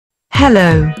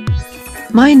Hello.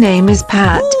 My name is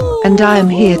Pat, and I am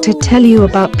here to tell you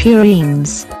about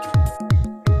purines.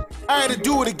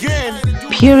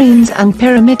 Purines and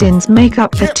pyrimidines make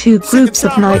up the two groups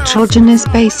of nitrogenous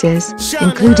bases,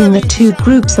 including the two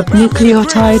groups of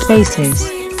nucleotide bases.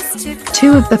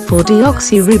 Two of the four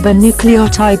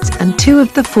deoxyribonucleotides and two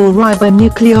of the four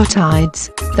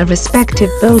ribonucleotides, the respective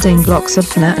building blocks of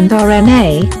DNA and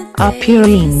RNA, are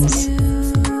purines.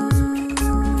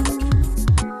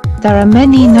 There are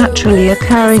many naturally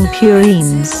occurring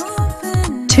purines.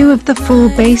 Two of the four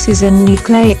bases in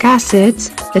nucleic acids,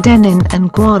 adenine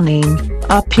and guanine,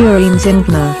 are purines in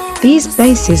DNA. These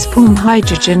bases form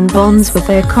hydrogen bonds with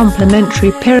their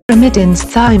complementary pyrimidines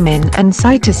thymine and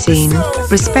cytosine,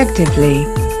 respectively.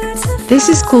 This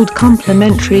is called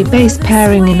complementary base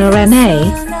pairing in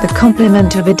RNA. The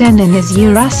complement of adenine is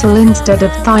uracil instead of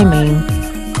thymine.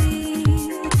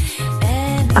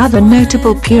 Other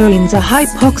notable purines are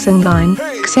hypoxanthine,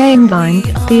 xanthine,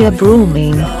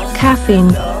 theobromine, caffeine,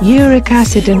 uric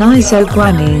acid and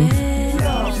isoguanine.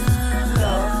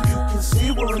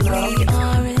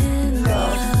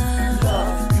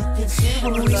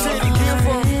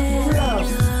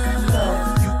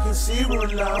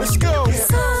 Let's go.